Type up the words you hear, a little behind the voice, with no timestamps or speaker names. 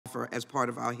offer as part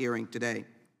of our hearing today.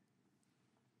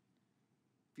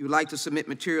 If you would like to submit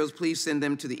materials, please send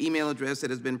them to the email address that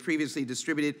has been previously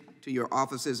distributed to your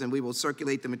offices, and we will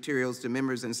circulate the materials to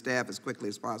members and staff as quickly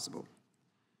as possible.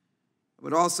 I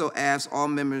would also ask all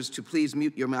members to please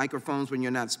mute your microphones when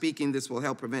you're not speaking. This will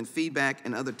help prevent feedback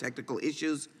and other technical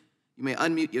issues. You may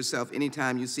unmute yourself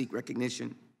anytime you seek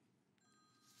recognition.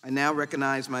 I now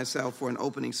recognize myself for an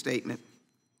opening statement.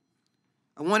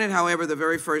 I wanted, however, the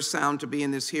very first sound to be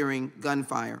in this hearing,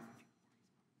 gunfire.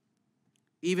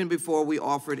 Even before we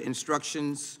offered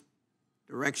instructions,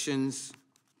 directions,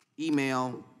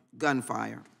 email,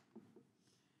 gunfire.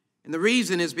 And the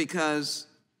reason is because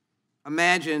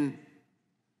imagine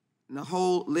the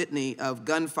whole litany of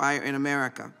gunfire in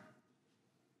America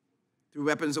through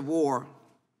weapons of war.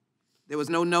 There was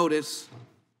no notice.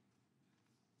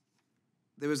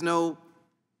 There was no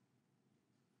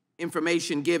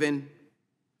information given.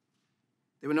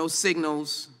 There were no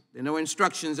signals. There were no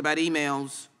instructions about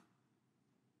emails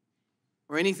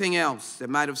or anything else that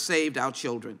might have saved our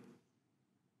children.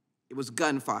 It was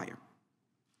gunfire.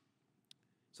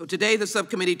 So today the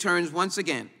subcommittee turns once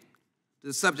again to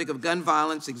the subject of gun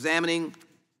violence, examining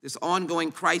this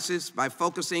ongoing crisis by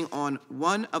focusing on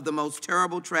one of the most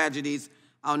terrible tragedies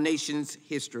our nation's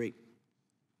history.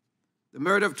 The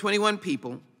murder of 21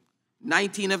 people,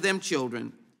 19 of them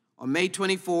children, on May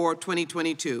 24,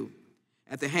 2022,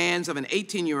 at the hands of an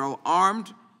 18-year-old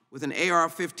armed with an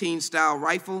AR-15 style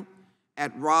rifle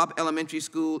at Robb Elementary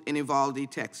School in Uvalde,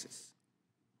 Texas.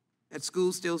 That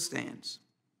school still stands.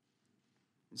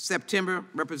 In September,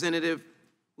 Representative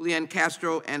Julian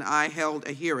Castro and I held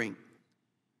a hearing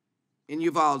in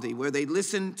Uvalde where they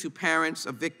listened to parents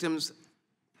of victims,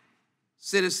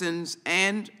 citizens,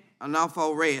 and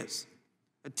Arnulfo Reyes,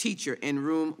 a teacher in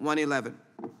room 111.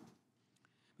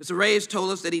 Mr. Reyes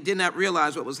told us that he did not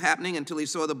realize what was happening until he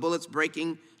saw the bullets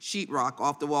breaking sheetrock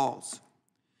off the walls.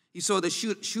 He saw the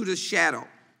shooter's shadow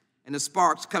and the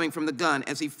sparks coming from the gun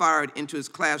as he fired into his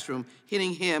classroom,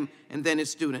 hitting him and then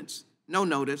his students. No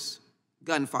notice,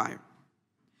 gunfire.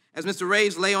 As Mr.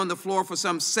 Reyes lay on the floor for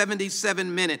some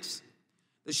 77 minutes,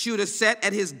 the shooter sat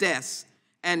at his desk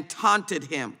and taunted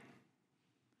him.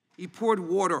 He poured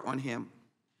water on him.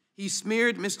 He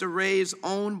smeared Mr. Reyes'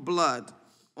 own blood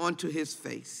onto his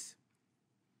face,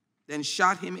 then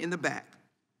shot him in the back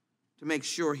to make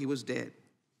sure he was dead.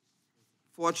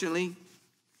 Fortunately,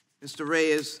 Mr.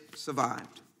 Reyes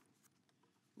survived.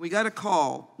 When he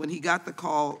got the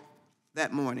call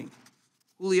that morning,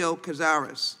 Julio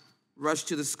Cazares rushed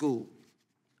to the school,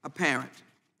 a parent.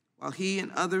 While he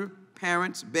and other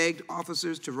parents begged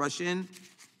officers to rush in,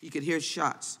 he could hear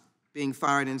shots being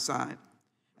fired inside.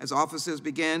 As officers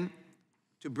began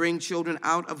to bring children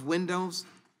out of windows,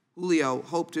 Julio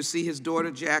hoped to see his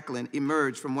daughter Jacqueline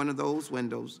emerge from one of those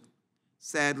windows.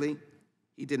 Sadly,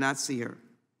 he did not see her.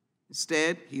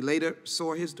 Instead, he later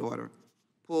saw his daughter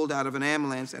pulled out of an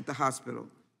ambulance at the hospital.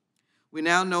 We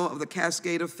now know of the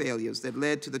cascade of failures that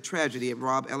led to the tragedy at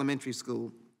Robb Elementary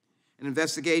School. An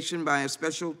investigation by a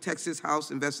special Texas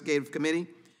House Investigative Committee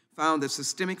found that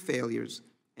systemic failures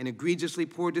and egregiously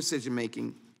poor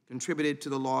decision-making contributed to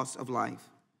the loss of life.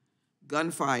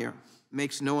 Gunfire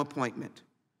makes no appointment.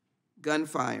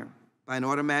 Gunfire by an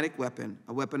automatic weapon,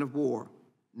 a weapon of war,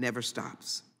 never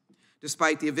stops.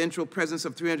 Despite the eventual presence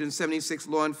of 376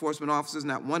 law enforcement officers,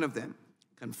 not one of them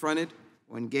confronted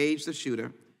or engaged the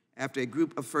shooter after a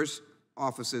group of first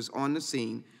officers on the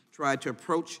scene tried to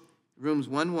approach rooms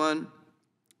 111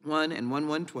 and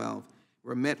 1112,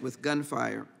 were met with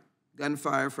gunfire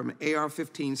from an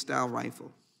AR-15 style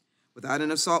rifle. Without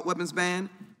an assault weapons ban,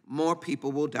 more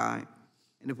people will die.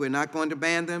 And if we're not going to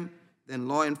ban them, then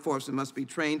law enforcement must be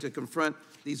trained to confront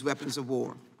these weapons of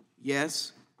war.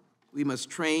 Yes, we must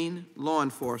train law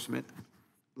enforcement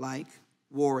like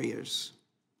warriors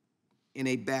in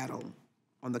a battle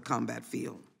on the combat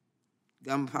field.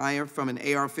 Gunfire from an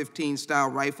AR-15 style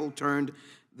rifle turned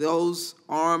those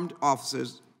armed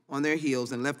officers on their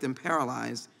heels and left them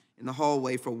paralyzed in the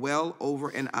hallway for well over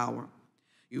an hour.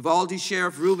 Uvalde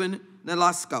Sheriff Ruben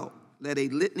Nolasco led a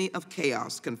litany of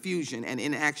chaos, confusion, and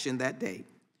inaction that day.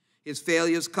 His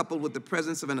failures, coupled with the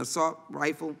presence of an assault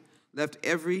rifle, left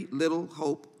very little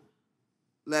hope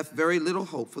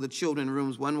for the children in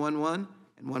rooms 111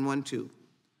 and 112.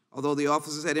 Although the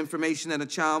officers had information that a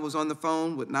child was on the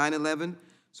phone with 911,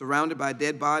 surrounded by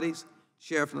dead bodies,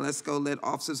 Sheriff Nolasco led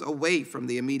officers away from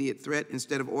the immediate threat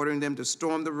instead of ordering them to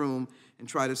storm the room and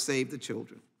try to save the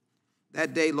children.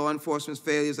 That day, law enforcement's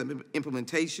failures of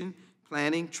implementation,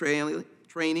 planning,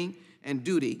 training, and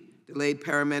duty delayed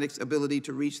paramedics' ability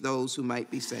to reach those who might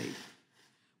be saved.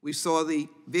 We saw the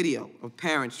video of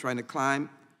parents trying to climb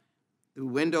through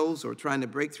windows or trying to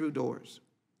break through doors.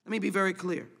 Let me be very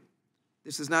clear.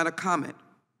 This is not a comment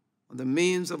on the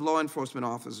millions of law enforcement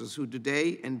officers who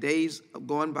today and days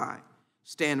gone by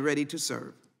stand ready to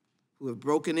serve, who have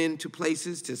broken into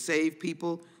places to save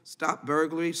people, stop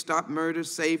burglary, stop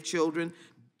murders, save children,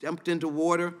 jumped into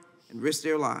water, and risked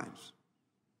their lives.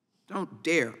 Don't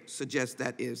dare suggest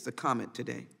that is the comment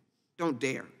today. Don't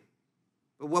dare.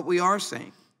 But what we are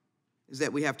saying is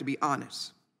that we have to be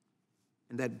honest,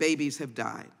 and that babies have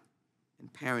died,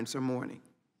 and parents are mourning.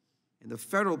 And the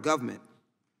federal government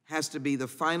has to be the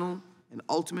final and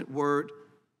ultimate word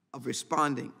of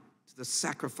responding to the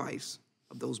sacrifice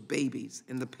of those babies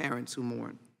and the parents who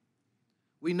mourn.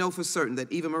 We know for certain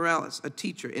that Eva Morales, a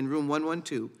teacher in room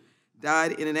 112,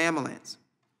 died in an ambulance,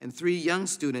 and 3 young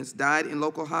students died in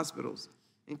local hospitals,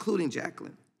 including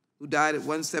Jacqueline, who died at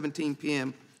 1:17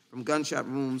 p.m. from gunshot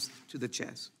wounds to the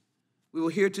chest. We will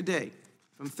hear today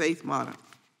from Faith Mata,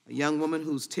 a young woman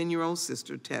whose 10-year-old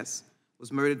sister, Tess,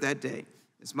 was murdered that day.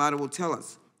 Ms. Mata will tell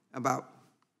us about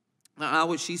the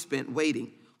hours she spent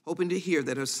waiting, hoping to hear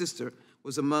that her sister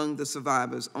was among the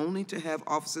survivors, only to have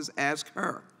officers ask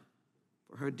her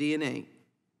for her DNA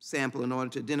sample in order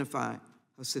to identify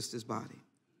her sister's body.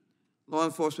 Law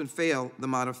enforcement failed the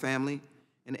Mata family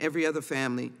and every other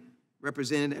family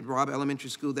represented at Robb Elementary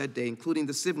School that day, including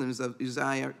the siblings of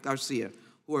Uzziah Garcia,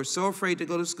 who are so afraid to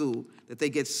go to school that they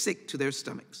get sick to their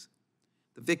stomachs.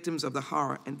 The victims of the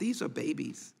horror, and these are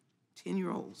babies,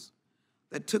 10-year-olds,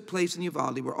 that took place in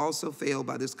Uvalde were also failed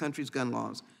by this country's gun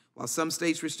laws. While some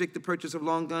states restrict the purchase of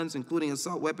long guns, including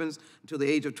assault weapons, until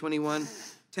the age of 21,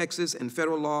 Texas and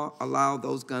federal law allow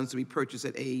those guns to be purchased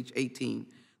at age 18.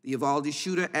 The Uvalde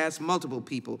shooter asked multiple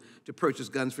people to purchase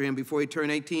guns for him before he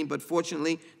turned 18, but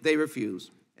fortunately, they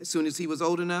refused. As soon as he was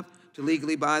old enough to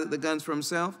legally buy the guns for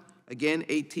himself, again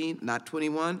 18, not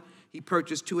 21, he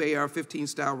purchased 2 AR-15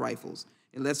 style rifles.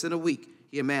 In less than a week,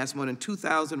 he amassed more than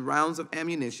 2,000 rounds of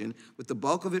ammunition, with the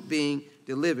bulk of it being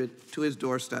delivered to his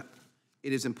doorstep.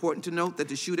 It is important to note that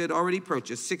the shooter had already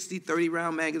purchased 60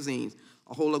 30-round magazines,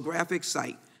 a holographic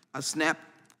sight, a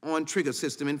snap-on trigger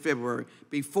system in February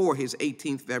before his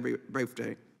 18th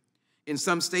birthday. In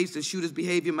some states, the shooter's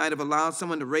behavior might have allowed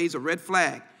someone to raise a red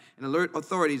flag and alert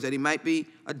authorities that he might be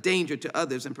a danger to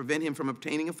others and prevent him from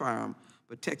obtaining a firearm,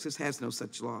 but Texas has no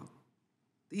such law.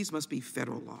 These must be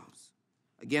federal laws.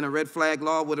 Again, a red flag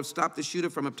law would have stopped the shooter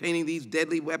from obtaining these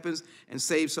deadly weapons and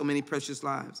saved so many precious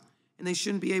lives. And they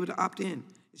shouldn't be able to opt in.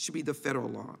 It should be the federal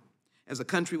law. As a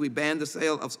country, we banned the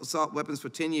sale of assault weapons for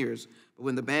 10 years, but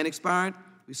when the ban expired,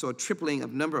 we saw a tripling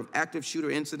of number of active shooter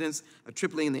incidents, a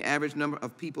tripling in the average number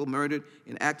of people murdered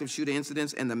in active shooter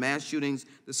incidents, and the mass shootings,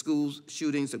 the school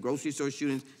shootings, the grocery store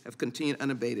shootings have continued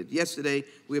unabated. Yesterday,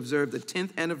 we observed the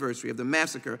 10th anniversary of the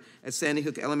massacre at Sandy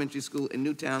Hook Elementary School in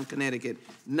Newtown, Connecticut.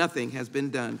 Nothing has been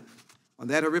done. On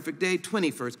that horrific day,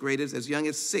 20 first graders as young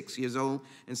as 6 years old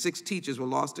and 6 teachers were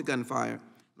lost to gunfire.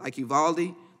 Like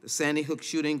Uvalde, the Sandy Hook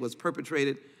shooting was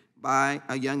perpetrated by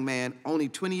a young man, only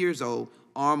 20 years old,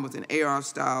 armed with an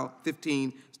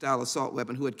AR-15 style assault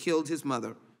weapon, who had killed his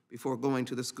mother before going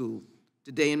to the school.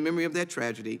 Today, in memory of that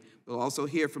tragedy, we'll also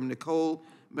hear from Nicole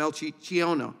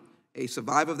Melchicciano, a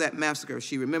survivor of that massacre.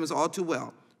 She remembers all too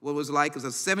well what it was like as a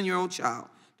 7-year-old child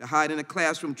to hide in a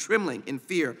classroom trembling in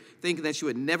fear, thinking that she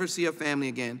would never see her family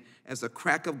again as the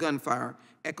crack of gunfire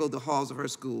echoed the halls of her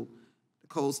school.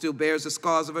 Nicole still bears the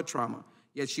scars of her trauma,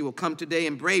 yet she will come today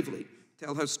and bravely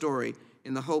tell her story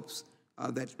in the hopes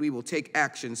that we will take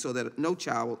action so that no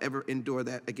child will ever endure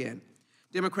that again.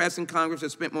 Democrats in Congress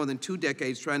have spent more than 2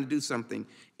 decades trying to do something,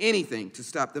 anything, to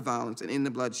stop the violence and end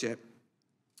the bloodshed.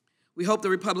 We hope the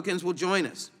Republicans will join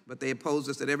us, but they oppose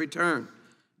us at every turn.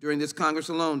 During this Congress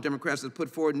alone, Democrats have put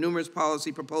forward numerous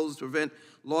policy proposals to prevent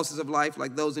losses of life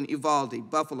like those in Uvalde,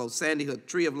 Buffalo, Sandy Hook,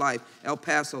 Tree of Life, El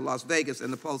Paso, Las Vegas,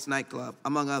 and the Pulse nightclub,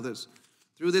 among others.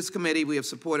 Through this committee, we have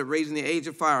supported raising the age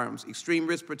of firearms, extreme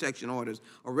risk protection orders,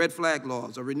 or red flag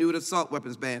laws, or renewed assault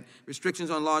weapons ban, restrictions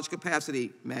on large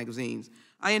capacity magazines.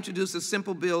 I introduced a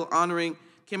simple bill honoring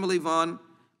Kimberly Vaughn,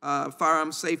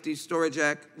 Firearms Safety Storage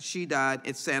Act. She died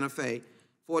at Santa Fe,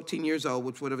 14 years old,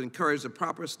 which would have encouraged the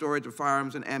proper storage of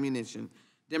firearms and ammunition.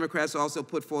 Democrats also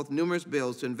put forth numerous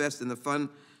bills to invest in the fund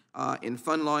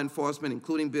law enforcement,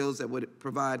 including bills that would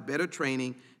provide better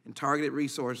training and targeted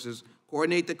resources,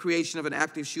 coordinate the creation of an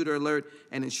active shooter alert,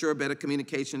 and ensure better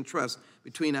communication and trust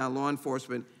between our law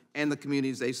enforcement and the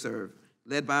communities they serve.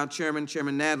 Led by our chairman,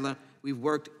 Chairman Nadler, we've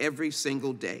worked every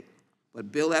single day.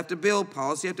 But bill after bill,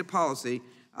 policy after policy,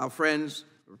 our friends,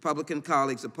 Republican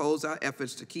colleagues, oppose our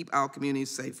efforts to keep our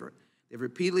communities safer. They've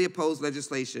repeatedly opposed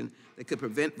legislation that could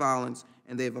prevent violence,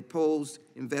 and they've opposed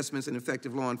investments in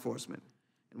effective law enforcement.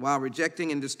 And while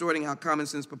rejecting and distorting our common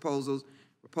sense proposals,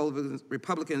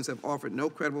 Republicans have offered no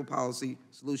credible policy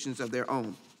solutions of their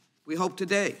own. We hope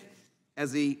today,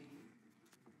 as the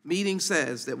meeting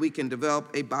says, that we can develop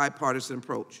a bipartisan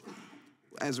approach.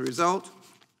 As a result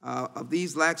of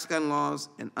these lax gun laws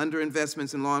and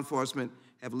underinvestments in law enforcement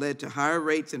have led to higher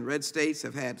rates in red states,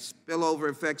 have had spillover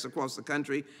effects across the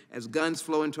country as guns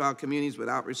flow into our communities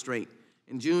without restraint.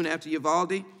 In June, after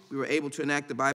Uvalde, we were able to enact the